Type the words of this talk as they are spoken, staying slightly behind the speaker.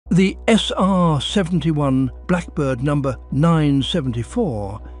The SR-71 Blackbird number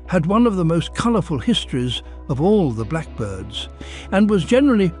 974 had one of the most colourful histories of all the Blackbirds and was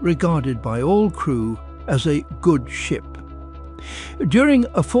generally regarded by all crew as a good ship. During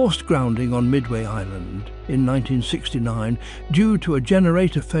a forced grounding on Midway Island in 1969 due to a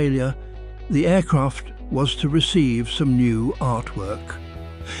generator failure, the aircraft was to receive some new artwork.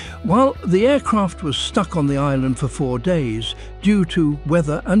 While the aircraft was stuck on the island for 4 days due to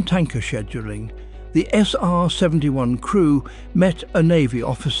weather and tanker scheduling, the SR-71 crew met a Navy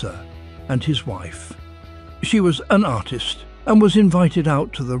officer and his wife. She was an artist and was invited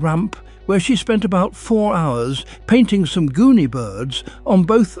out to the ramp, where she spent about 4 hours painting some Gooney birds on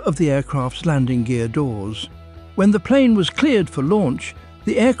both of the aircraft's landing gear doors. When the plane was cleared for launch,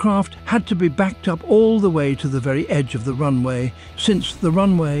 the aircraft had to be backed up all the way to the very edge of the runway, since the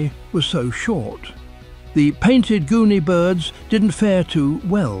runway was so short. The painted Gooney birds didn't fare too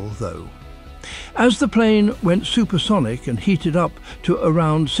well, though. As the plane went supersonic and heated up to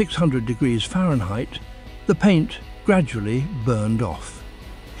around 600 degrees Fahrenheit, the paint gradually burned off.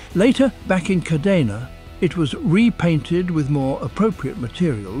 Later, back in Cadena, it was repainted with more appropriate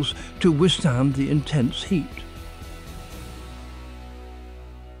materials to withstand the intense heat.